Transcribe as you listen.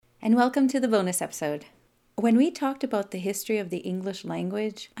and welcome to the bonus episode. When we talked about the history of the English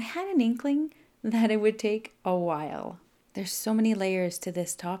language, I had an inkling that it would take a while. There's so many layers to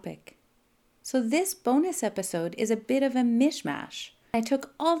this topic. So this bonus episode is a bit of a mishmash. I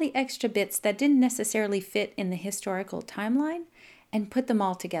took all the extra bits that didn't necessarily fit in the historical timeline and put them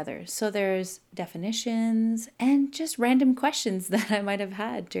all together. So there's definitions and just random questions that I might have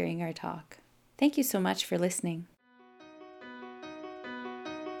had during our talk. Thank you so much for listening.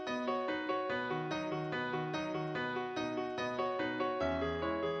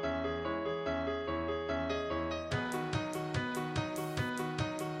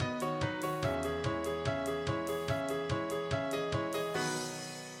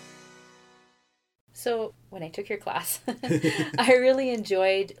 So when I took your class, I really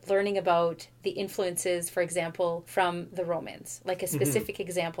enjoyed learning about the influences, for example, from the Romans, like a specific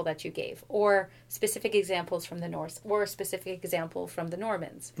example that you gave, or specific examples from the Norse, or a specific example from the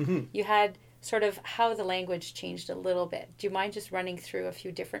Normans. You had sort of how the language changed a little bit. Do you mind just running through a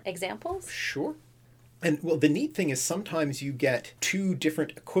few different examples? Sure. And well, the neat thing is sometimes you get two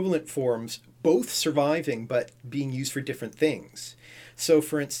different equivalent forms, both surviving but being used for different things. So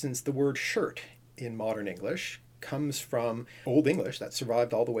for instance, the word shirt in modern English comes from Old English, that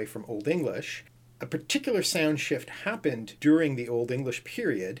survived all the way from Old English. A particular sound shift happened during the Old English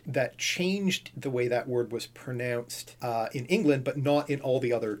period that changed the way that word was pronounced in England, but not in all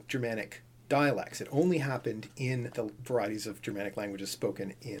the other Germanic dialects. It only happened in the varieties of Germanic languages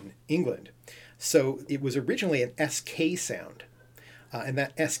spoken in England. So it was originally an SK sound. And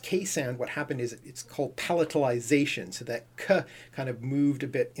that SK sound, what happened is it's called palatalization. So that K kind of moved a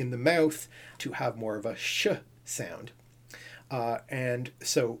bit in the mouth to have more of a sh sound. And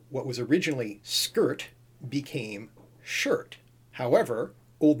so what was originally skirt became shirt. However,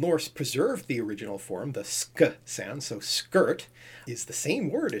 Old Norse preserved the original form, the sk sound. So skirt is the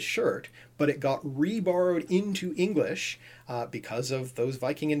same word as shirt, but it got reborrowed into English because of those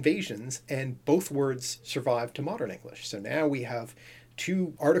Viking invasions, and both words survived to modern English. So now we have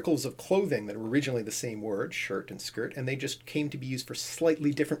two articles of clothing that were originally the same word, shirt and skirt, and they just came to be used for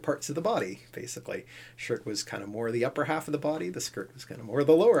slightly different parts of the body, basically. Shirt was kind of more the upper half of the body, the skirt was kind of more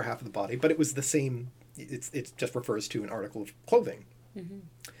the lower half of the body, but it was the same, it just refers to an article of clothing.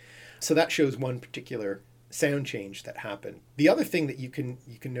 So that shows one particular sound change that happened. The other thing that you can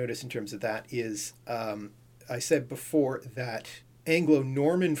notice in terms of that is, I said before that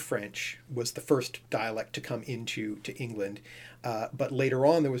Anglo-Norman French was the first dialect to come to England, but later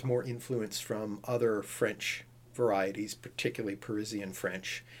on there was more influence from other French varieties, particularly Parisian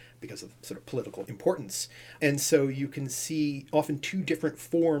French, because of sort of political importance. And so you can see often two different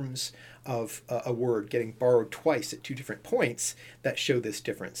forms of a word getting borrowed twice at two different points that show this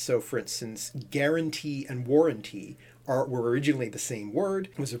difference. So for instance, guarantee and warranty were originally the same word.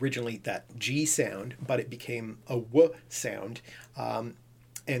 It was originally that G sound, but it became a W sound.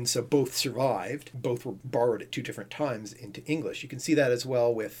 And so both survived, both were borrowed at two different times into English. You can see that as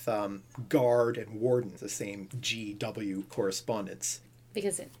well with guard and warden, the same G-W correspondence.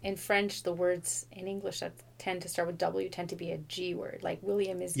 Because in French, the words in English that tend to start with W tend to be a G word. Like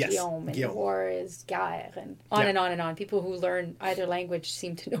William is Guillaume, and war is Guerre, and on and on and on. People who learn either language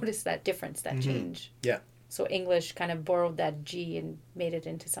seem to notice that difference, that change. Yeah. So English kind of borrowed that G and made it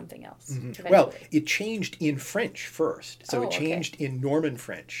into something else. Well, it changed in French first. So it changed in Norman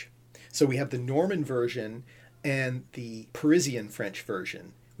French. So we have the Norman version and the Parisian French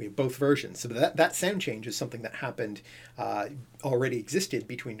version. We have both versions. So that sound change is something that happened, already existed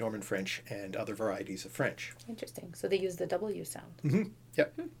between Norman French and other varieties of French. Interesting. So they use the W sound.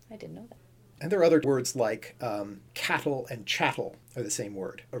 Yep. I didn't know that. And there are other words like cattle and chattel are the same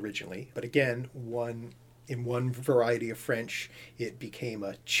word originally. But again, in one variety of French, it became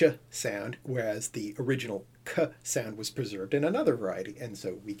a ch sound, whereas the original k sound was preserved in another variety. And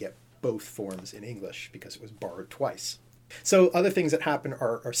so we get both forms in English because it was borrowed twice. So other things that happen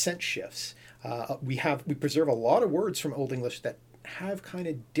are sense shifts. We preserve a lot of words from Old English that have kind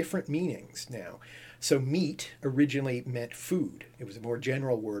of different meanings now. So meat originally meant food. It was a more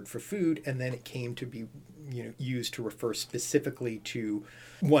general word for food, and then it came to be used to refer specifically to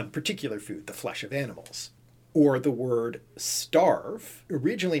one particular food, the flesh of animals. Or the word starve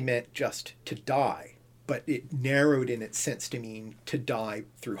originally meant just to die, but it narrowed in its sense to mean to die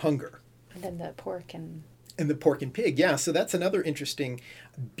through hunger. And then the pork and the pork and pig, yeah. So that's another interesting,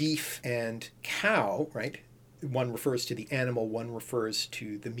 beef and cow, right? One refers to the animal, one refers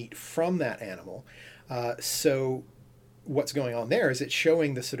to the meat from that animal. So what's going on there is it's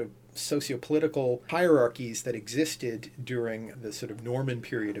showing the sort of socio-political hierarchies that existed during the sort of Norman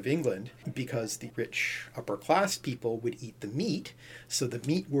period of England, because the rich upper class people would eat the meat. So the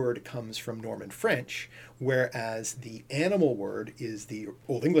meat word comes from Norman French, whereas the animal word is the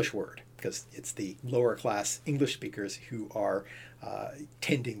Old English word, because it's the lower class English speakers who are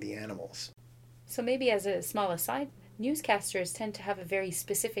tending the animals. So maybe as a small aside, newscasters tend to have a very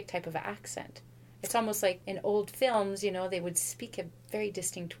specific type of accent. It's almost like in old films, they would speak a very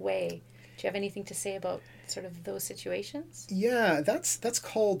distinct way. Do you have anything to say about sort of those situations? Yeah, that's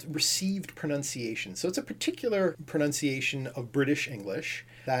called received pronunciation. So it's a particular pronunciation of British English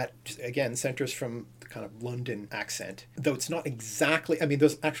that, again, centers from the kind of London accent. Though it's not exactly,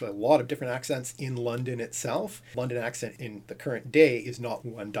 there's actually a lot of different accents in London itself. London accent in the current day is not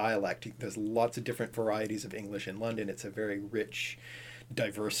one dialect. There's lots of different varieties of English in London. It's a very rich,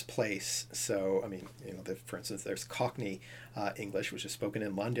 diverse place. So, for instance, there's Cockney English, which is spoken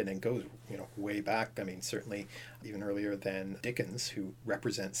in London and goes, way back. Certainly even earlier than Dickens, who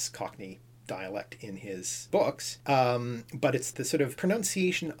represents Cockney dialect in his books. But it's the sort of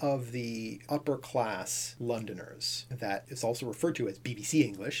pronunciation of the upper class Londoners that is also referred to as BBC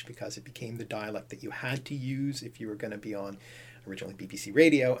English, because it became the dialect that you had to use if you were going to be on originally BBC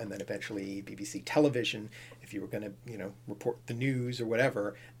Radio and then eventually BBC Television. If you were going to, report the news or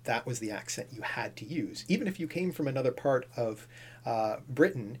whatever, that was the accent you had to use. Even if you came from another part of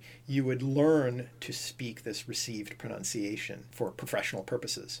Britain, you would learn to speak this received pronunciation for professional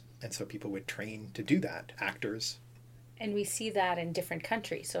purposes. And so people would train to do that, actors. And we see that in different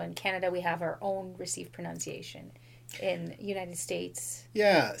countries. So in Canada, we have our own received pronunciation. In United States.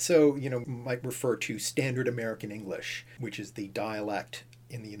 Yeah, so, might refer to Standard American English, which is the dialect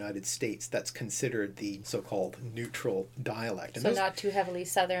in the United States that's considered the so-called neutral dialect. And so not too heavily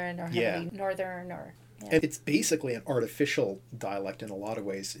Southern or heavily Northern or... Yeah. And it's basically an artificial dialect in a lot of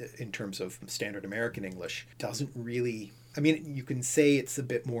ways in terms of Standard American English. Doesn't really... you can say it's a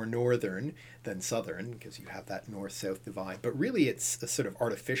bit more northern than southern because you have that north-south divide, but really it's a sort of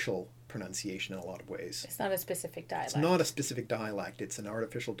artificial pronunciation in a lot of ways. It's not a specific dialect. It's not a specific dialect. It's an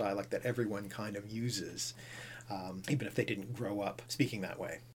artificial dialect that everyone kind of uses, even if they didn't grow up speaking that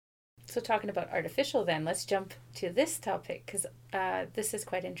way. So talking about artificial then, let's jump to this topic because this is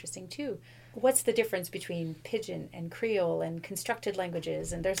quite interesting too. What's the difference between Pidgin and Creole and constructed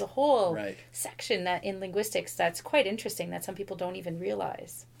languages? And there's a whole section that in linguistics that's quite interesting that some people don't even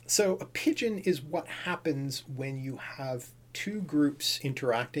realize. So a pidgin is what happens when you have two groups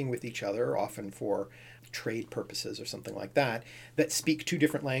interacting with each other, often for trade purposes or something like that, that speak two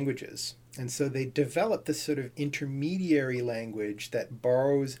different languages. And so they develop this sort of intermediary language that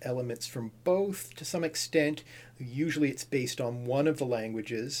borrows elements from both to some extent. Usually it's based on one of the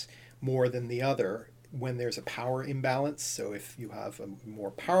languages more than the other when there's a power imbalance. So if you have a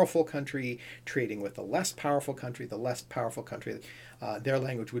more powerful country trading with a less powerful country, the less powerful country, their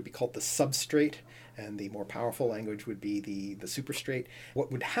language would be called the substrate, and the more powerful language would be the superstrate.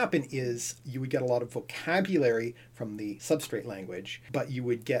 What would happen is you would get a lot of vocabulary from the substrate language, but you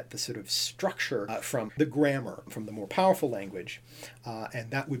would get the sort of structure from the grammar from the more powerful language,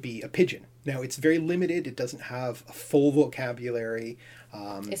 and that would be a pidgin. Now, it's very limited. It doesn't have a full vocabulary.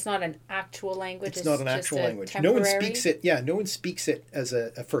 It's not an actual language. It's not an actual language. No one speaks it. Yeah, no one speaks it as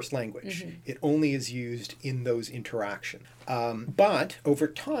a first language. Mm-hmm. It only is used in those interactions. But over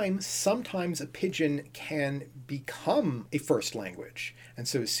time, sometimes a pidgin can become a first language. And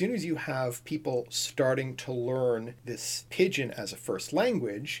so as soon as you have people starting to learn this pidgin as a first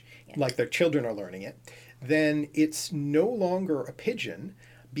language, like their children are learning it, then it's no longer a pidgin,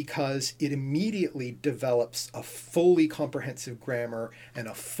 because it immediately develops a fully comprehensive grammar and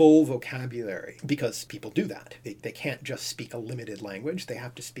a full vocabulary, because people do that. They can't just speak a limited language, they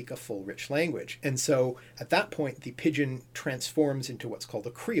have to speak a full rich language. And so at that point, the pidgin transforms into what's called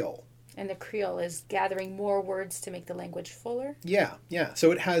a Creole. And the Creole is gathering more words to make the language fuller? Yeah.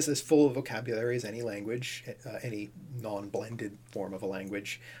 So it has as full a vocabulary as any language, any non-blended form of a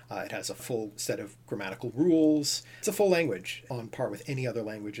language. It has a full set of grammatical rules. It's a full language on par with any other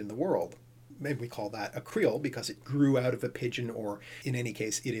language in the world. And we call that a Creole because it grew out of a pidgin, or in any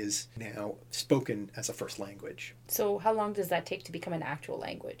case, it is now spoken as a first language. So how long does that take to become an actual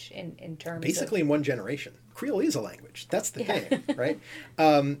language in terms Basically in one generation. Creole is a language. That's the thing, right?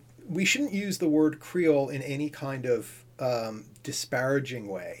 We shouldn't use the word Creole in any kind of disparaging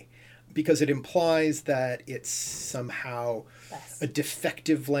way, because it implies that it's somehow a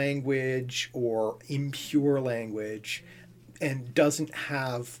defective language or impure language and doesn't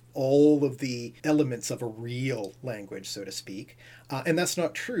have all of the elements of a real language, so to speak. And that's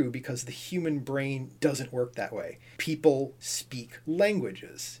not true, because the human brain doesn't work that way. People speak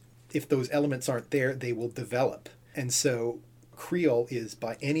languages. if those elements aren't there, they will develop. And so Creole is,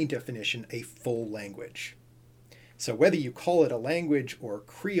 by any definition, a full language. So whether you call it a language or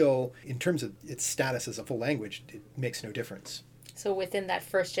Creole, in terms of its status as a full language, it makes no difference. So within that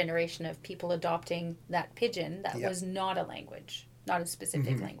first generation of people adopting that pidgin, that Yep. was not a language, not a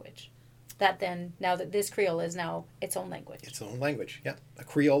specific language. That then, now that this Creole is now its own language. Its own language, yeah. A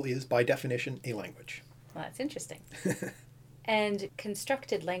Creole is, by definition, a language. Well, that's interesting. And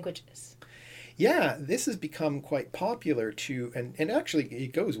constructed languages. Yeah, this has become quite popular to, and actually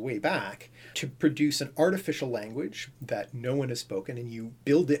it goes way back, to produce an artificial language that no one has spoken, and you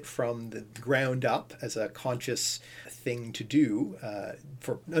build it from the ground up as a conscious thing to do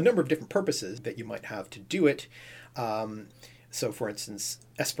for a number of different purposes that you might have to do it. So, for instance,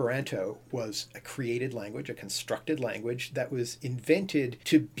 Esperanto was a created language, a constructed language that was invented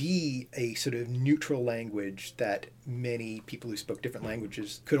to be a sort of neutral language that many people who spoke different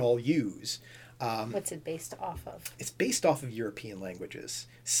languages could all use. What's it based off of? It's based off of European languages.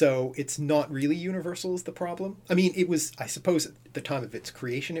 So it's not really universal is the problem. I mean, it was, I suppose, at the time of its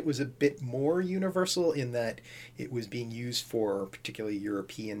creation, it was a bit more universal in that it was being used for particularly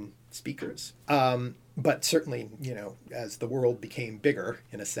European speakers. But certainly, you know, as the world became bigger,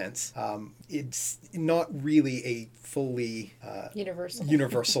 in a sense, it's not really a fully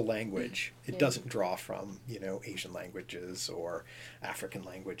universal language. It doesn't draw from, you know, Asian languages or African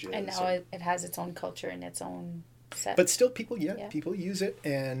languages. And now it has its own culture and its own set. But still, people use it.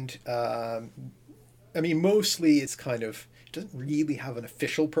 And, I mean, mostly it's kind of, it doesn't really have an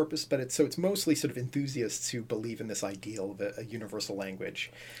official purpose, but it's mostly sort of enthusiasts who believe in this ideal of a universal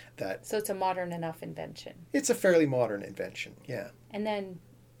language. So it's a modern enough invention. It's a fairly modern invention, yeah. And then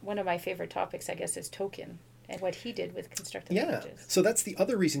one of my favorite topics, I guess, is Tolkien and what he did with constructed languages. So that's the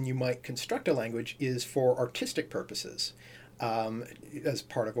other reason you might construct a language is for artistic purposes. As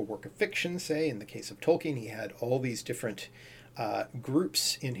part of a work of fiction, say, in the case of Tolkien, he had all these different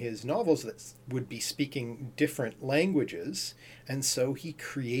groups in his novels that would be speaking different languages, and so he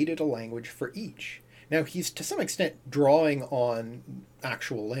created a language for each. Now, he's to some extent drawing on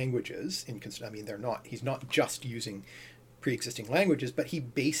actual languages. He's not just using pre-existing languages, but he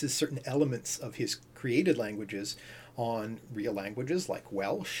bases certain elements of his created languages on real languages like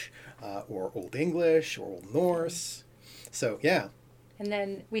Welsh or Old English or Old Norse. So, yeah. And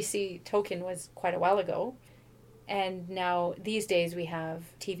then we see Tolkien was quite a while ago. And now, these days, we have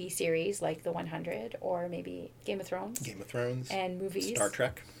TV series like The 100 or maybe Game of Thrones. And movies. Star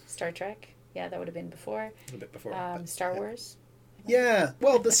Trek. Yeah, that would have been before. A little bit before. Star Wars. Yeah.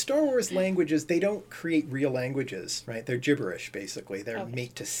 Well, the Star Wars languages, they don't create real languages, right? They're gibberish, basically. They're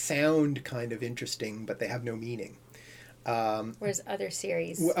made to sound kind of interesting, but they have no meaning. Whereas other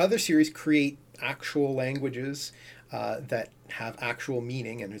series create actual languages that have actual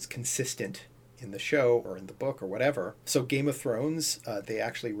meaning and is consistent in the show or in the book or whatever. So Game of Thrones, they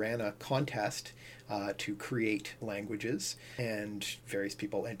actually ran a contest to create languages, and various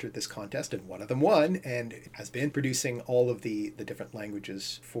people entered this contest, and one of them won, and has been producing all of the different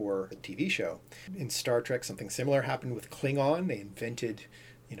languages for the TV show. In Star Trek, something similar happened with Klingon. They invented,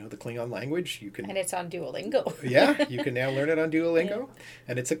 you know, the Klingon language. And it's on Duolingo. Yeah, you can now learn it on Duolingo. Yeah.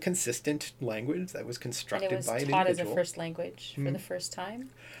 And it's a consistent language that was constructed by an individual. And it was taught as a first language for the first time.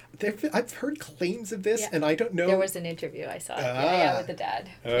 I've heard claims of this, and I don't know. There was an interview I saw with the dad.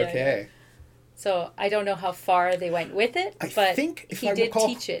 Okay. Yeah. So I don't know how far they went with it, but he did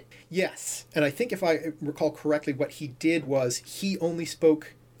teach it. Yes. And I think if I recall correctly, what he did was he only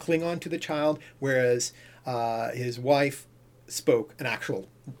spoke Klingon to the child, whereas his wife spoke an actual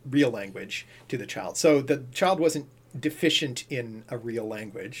real language to the child. So the child wasn't deficient in a real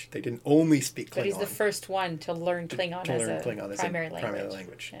language. They didn't only speak Klingon. But he's the first one to learn Klingon as a primary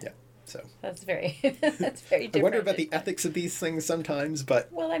language. Yeah. So that's very different. I wonder about the ethics of these things sometimes, but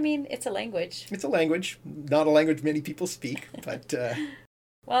well, I mean, it's a language. It's a language, not a language many people speak, but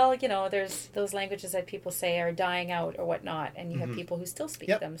well, you know, there's those languages that people say are dying out or whatnot, and you have people who still speak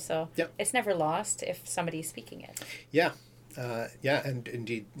them. So it's never lost if somebody's speaking it. Yeah. And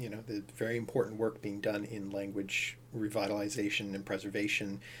indeed, you know, the very important work being done in language revitalization and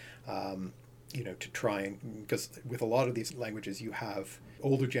preservation, you know, to try and, because with a lot of these languages, you have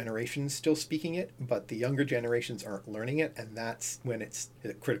older generations still speaking it, but the younger generations aren't learning it, and that's when it's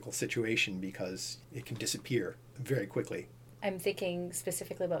a critical situation because it can disappear very quickly. I'm thinking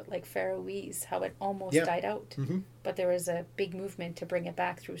specifically about like Faroese, how it almost died out, but there was a big movement to bring it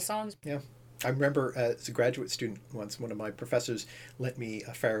back through songs. Yeah. I remember as a graduate student once, one of my professors lent me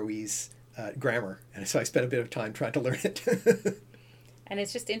a Faroese grammar, and so I spent a bit of time trying to learn it. And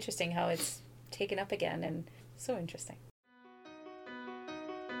it's just interesting how it's taken up again, and so interesting.